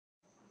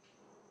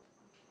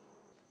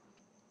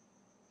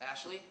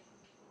Ashley?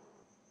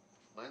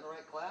 Am I in the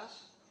right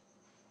class?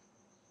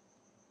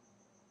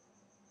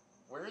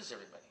 Where is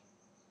everybody?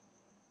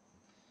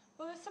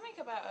 Well, there's something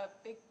about a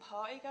big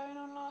party going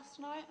on last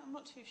night. I'm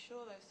not too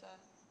sure though, sir.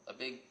 A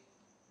big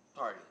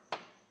party?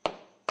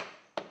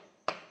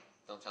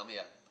 Don't tell me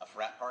a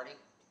frat party?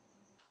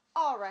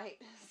 All right,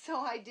 so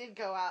I did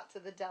go out to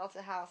the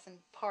Delta house and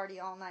party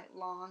all night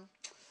long.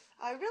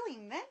 I really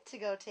meant to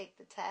go take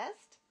the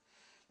test.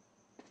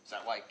 Is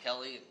that why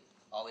Kelly and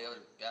all the other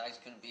guys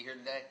couldn't be here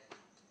today?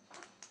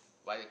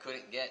 Why they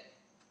couldn't get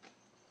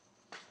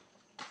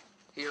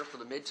here for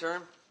the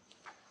midterm?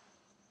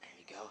 There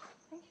you go.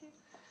 Thank you.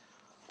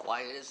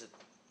 Why it is that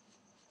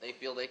they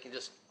feel they can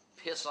just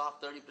piss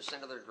off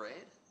 30% of their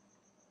grade?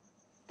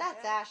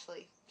 That's Yeah.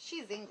 Ashley.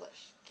 She's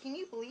English. Can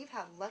you believe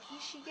how lucky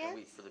she Can't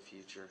wait gets? for the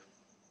future.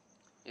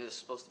 You know, they're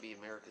supposed to be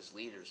America's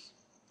leaders,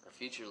 our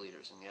future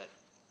leaders, and yet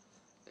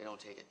they don't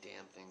take a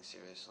damn thing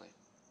seriously.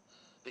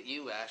 But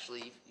you,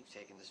 Ashley, you've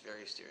taken this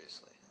very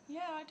seriously.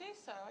 Yeah, I do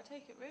so. I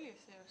take it really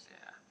seriously.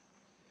 Yeah.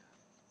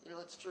 You know,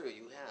 that's true.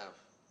 You have.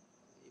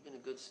 You've been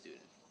a good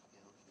student. You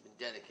know, you've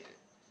been dedicated.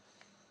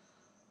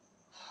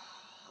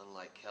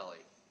 Unlike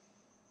Kelly,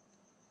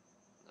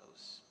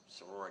 those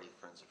sorority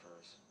friends of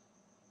hers.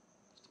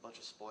 Just a bunch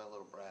of spoiled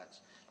little brats.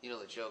 You know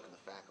the joke in the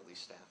faculty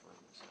staff room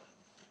is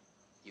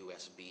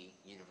USB,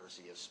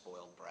 University of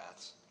Spoiled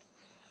Brats.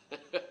 Well.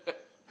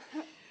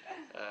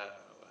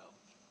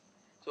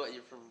 So what,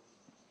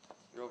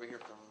 you're over here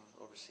from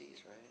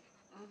overseas,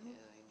 right? Mm-hmm.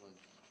 Yeah, England.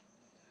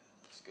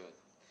 Yeah, that's good.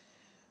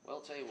 Well,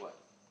 I'll tell you what.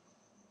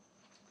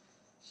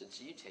 Since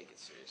you take it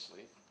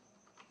seriously,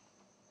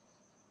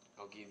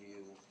 I'll give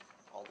you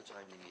all the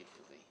time you need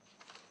for the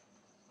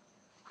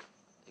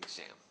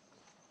exam.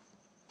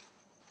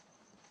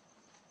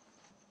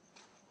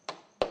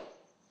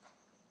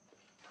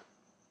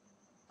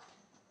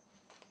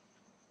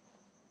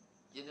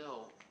 You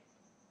know,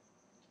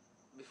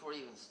 before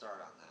you even start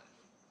on that,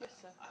 Yes,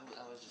 sir.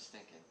 I was just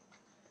thinking,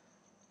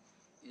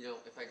 you know,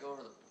 if I go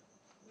over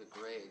the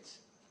grades,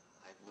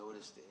 I've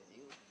noticed that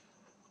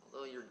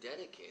although you're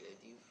dedicated,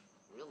 you've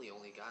really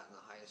only gotten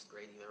the highest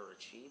grade you've ever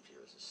achieved here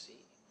is a C.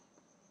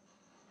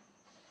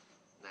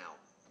 Now,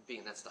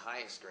 being that's the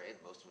highest grade,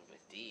 most of them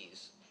get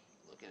D's,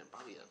 looking at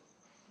probably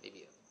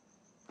maybe a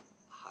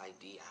high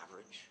D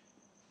average.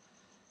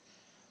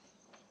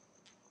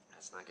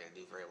 That's not going to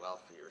do very well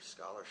for your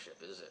scholarship,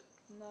 is it?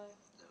 No.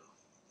 No.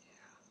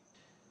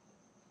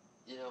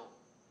 Yeah. You know,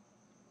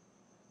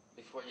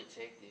 before you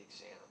take the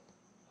exam,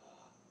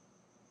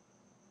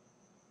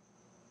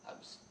 I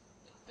was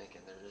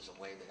thinking there is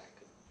a way that I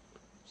could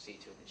see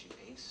to it that you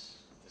ace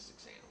this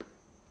exam.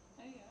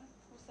 Oh yeah.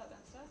 What's that then,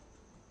 sir?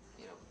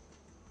 You know,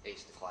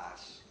 ace the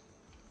class,